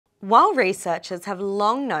While researchers have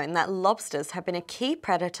long known that lobsters have been a key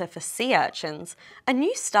predator for sea urchins, a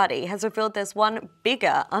new study has revealed there's one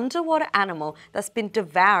bigger underwater animal that's been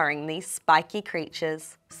devouring these spiky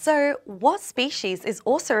creatures. So, what species is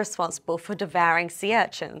also responsible for devouring sea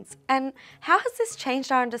urchins? And how has this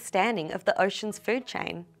changed our understanding of the ocean's food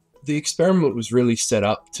chain? The experiment was really set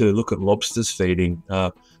up to look at lobsters feeding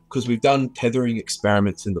because we've done tethering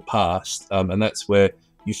experiments in the past, and that's where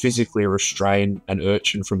you physically restrain an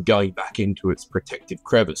urchin from going back into its protective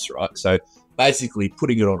crevice, right? So basically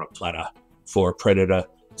putting it on a platter for a predator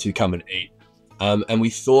to come and eat. And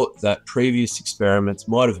we thought that previous experiments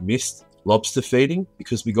might have missed lobster feeding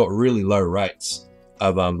because we got really low rates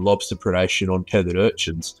of lobster predation on tethered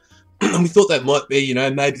urchins. And we thought that might be,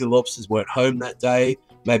 maybe the lobsters weren't home that day,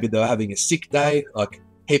 maybe they were having a sick day, like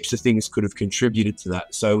heaps of things could have contributed to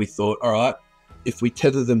that. So we thought, all right, if we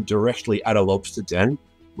tether them directly at a lobster den,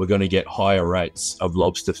 we're going to get higher rates of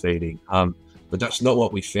lobster feeding. But that's not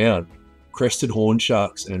what we found. Crested horn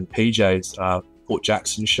sharks and PJs, Port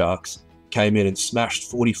Jackson sharks, came in and smashed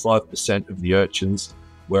 45% of the urchins,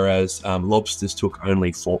 whereas lobsters took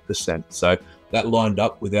only 4%. So that lined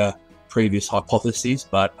up with our previous hypotheses,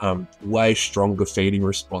 but way stronger feeding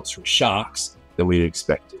response from sharks than we'd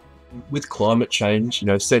expected. With climate change,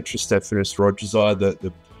 Centrostephanus rodgeri,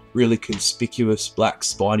 the really conspicuous black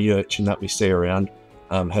spiny urchin that we see around,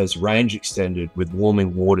 has range extended with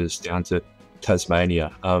warming waters down to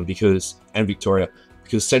Tasmania and Victoria,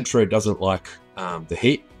 because Centro doesn't like the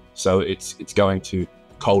heat, so it's going to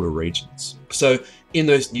colder regions. So in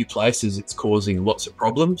those new places, it's causing lots of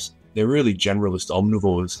problems. They're really generalist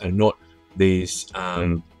omnivores and not these,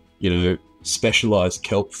 specialized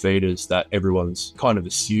kelp feeders that everyone's kind of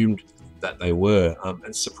assumed that they were.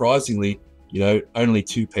 And surprisingly, only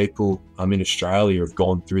 2 people in Australia have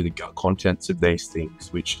gone through the gut contents of these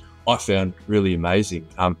things, which I found really amazing.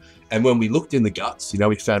 And when we looked in the guts,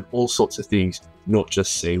 we found all sorts of things, not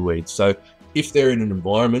just seaweed. So if they're in an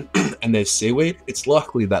environment and there's seaweed, it's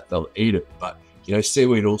likely that they'll eat it. But,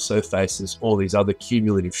 seaweed also faces all these other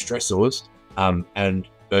cumulative stressors, and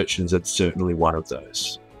urchins are certainly one of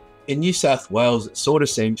those. In New South Wales, it sort of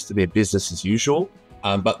seems to be business as usual,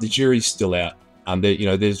 but the jury's still out.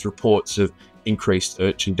 There's reports of increased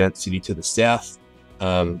urchin density to the south,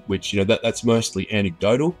 which, that's mostly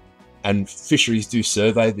anecdotal, and fisheries do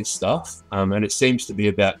survey this stuff, and it seems to be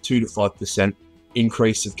about 2 to 5%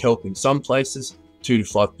 increase of kelp in some places, 2 to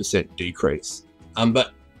 5% decrease.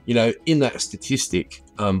 But, in that statistic,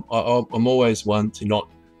 I'm always one to not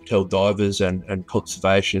tell divers and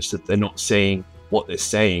conservationists that they're not seeing what they're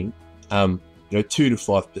seeing. 2 to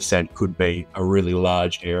 5% could be a really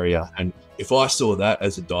large area, and if I saw that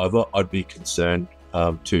as a diver, I'd be concerned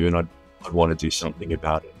too, and I'd want to do something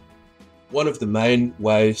about it. One of the main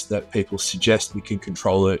ways that people suggest we can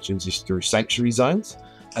control urchins is through sanctuary zones,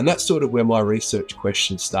 and that's sort of where my research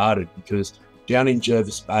question started, because down in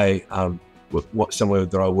Jervis Bay, somewhere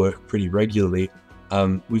that I work pretty regularly,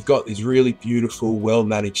 we've got these really beautiful,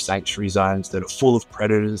 well-managed sanctuary zones that are full of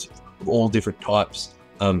predators of all different types.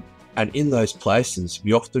 And in those places,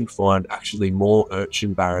 we often find actually more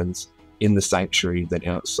urchin barons in the sanctuary than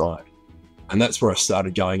outside. And that's where I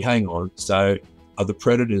started going, hang on, so are the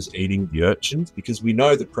predators eating the urchins? Because we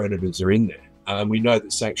know that predators are in there, and we know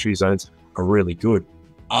that sanctuary zones are really good.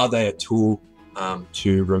 Are they a tool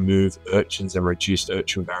to remove urchins and reduce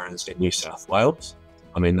urchin barons in New South Wales?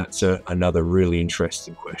 I mean, that's another really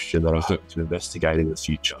interesting question that I hope to investigate in the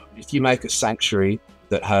future. If you make a sanctuary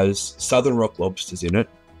that has southern rock lobsters in it,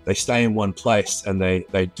 they stay in one place and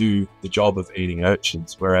they do the job of eating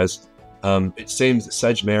urchins, whereas it seems that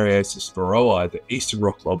Sagimariosis varroae, the eastern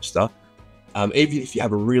rock lobster, even if you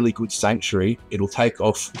have a really good sanctuary, it'll take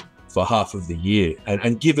off for half of the year.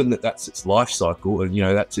 And given that that's its life cycle, and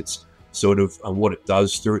that's its sort of what it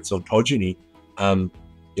does through its ontogeny,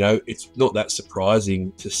 it's not that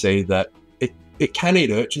surprising to see that it can eat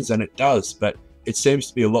urchins, and it does, but it seems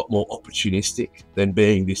to be a lot more opportunistic than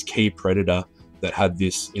being this key predator that had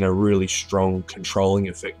this, really strong controlling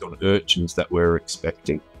effect on urchins that we're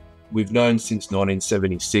expecting. We've known since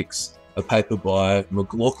 1976 a paper by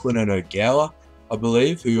McLaughlin and Ogawa, I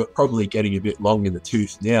believe, who are probably getting a bit long in the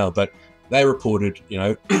tooth now, but they reported,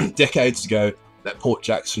 decades ago that Port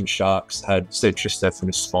Jackson sharks had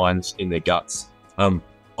Centrostephanus spines in their guts. I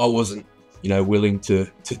wasn't, willing to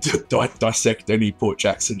dissect any Port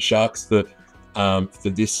Jackson sharks for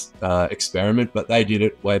this experiment, but they did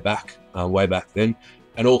it way back then.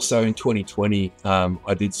 And also in 2020,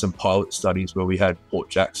 I did some pilot studies where we had Port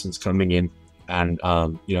Jacksons coming in and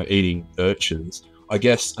eating urchins. I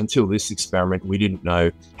guess until this experiment, we didn't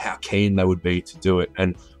know how keen they would be to do it.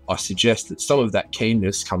 And I suggest that some of that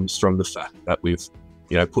keenness comes from the fact that we've,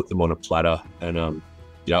 put them on a platter. And,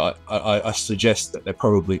 I suggest that they're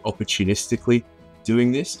probably opportunistically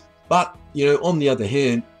doing this. But, on the other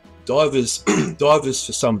hand, divers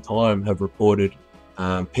for some time have reported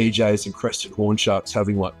PJs and crested horn sharks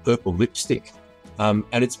having like purple lipstick. And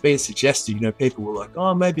it's been suggested, people were like,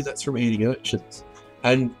 oh, maybe that's from eating urchins.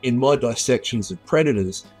 And in my dissections of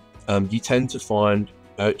predators, you tend to find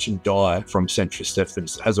urchin dye from Centris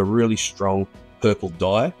stephanis. It has a really strong purple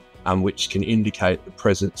dye, which can indicate the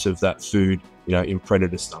presence of that food, in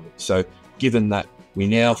predator stomach. So given that we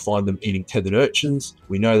now find them eating tethered urchins,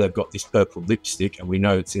 we know they've got this purple lipstick and we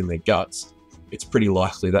know it's in their guts, it's pretty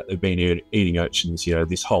likely that they've been eating urchins,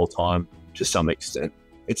 this whole time to some extent.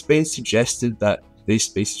 It's been suggested that these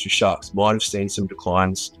species of sharks might have seen some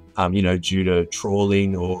declines, due to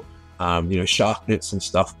trawling or, shark nets and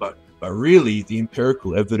stuff. But really, the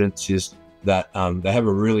empirical evidence is that they have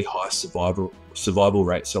a really high survival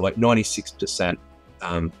rate. So like 96%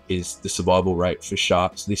 is the survival rate for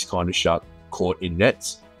sharks, this kind of shark caught in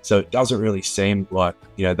nets. So it doesn't really seem like,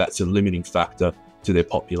 that's a limiting factor to their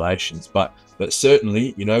populations. But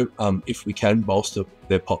certainly, if we can bolster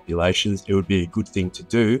their populations, it would be a good thing to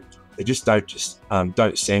do. They just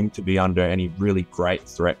don't seem to be under any really great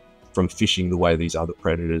threat from fishing the way these other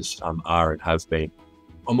predators are and have been.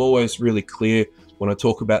 I'm always really clear when I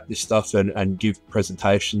talk about this stuff and give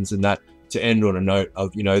presentations and that, to end on a note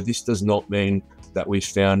of, this does not mean that we've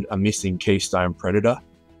found a missing keystone predator,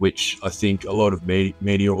 which I think a lot of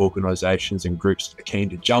media organisations and groups are keen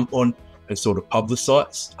to jump on and sort of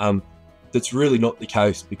publicise. That's really not the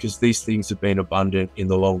case, because these things have been abundant in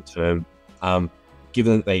the long term.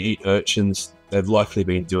 Given that they eat urchins, they've likely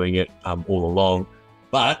been doing it all along.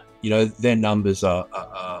 But, their numbers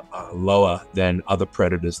are lower than other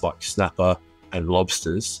predators like snapper and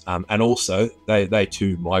lobsters. And also, they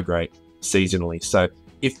too migrate seasonally. So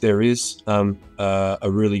if there is a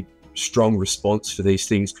really strong response for these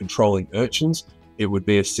things controlling urchins, it would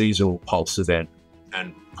be a seasonal pulse event,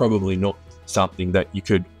 and probably not something that you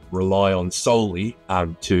could rely on solely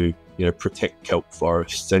to protect kelp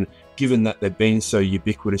forests. And given that they've been so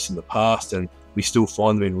ubiquitous in the past and we still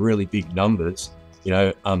find them in really big numbers,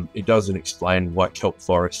 it doesn't explain why kelp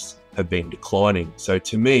forests have been declining. So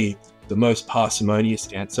to me, the most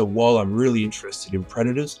parsimonious answer, while I'm really interested in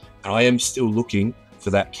predators, and I am still looking for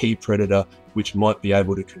that key predator which might be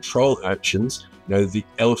able to control urchins, the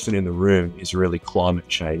elephant in the room is really climate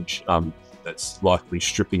change. That's likely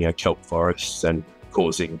stripping our kelp forests and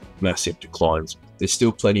causing massive declines. There's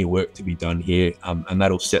still plenty of work to be done here, and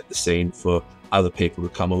that'll set the scene for other people to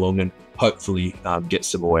come along and hopefully get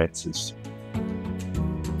some more answers.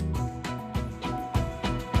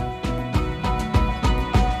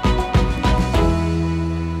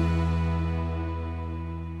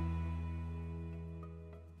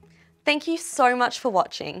 Thank you so much for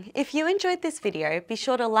watching. If you enjoyed this video, be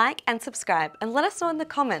sure to like and subscribe, and let us know in the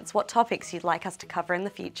comments what topics you'd like us to cover in the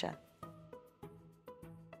future.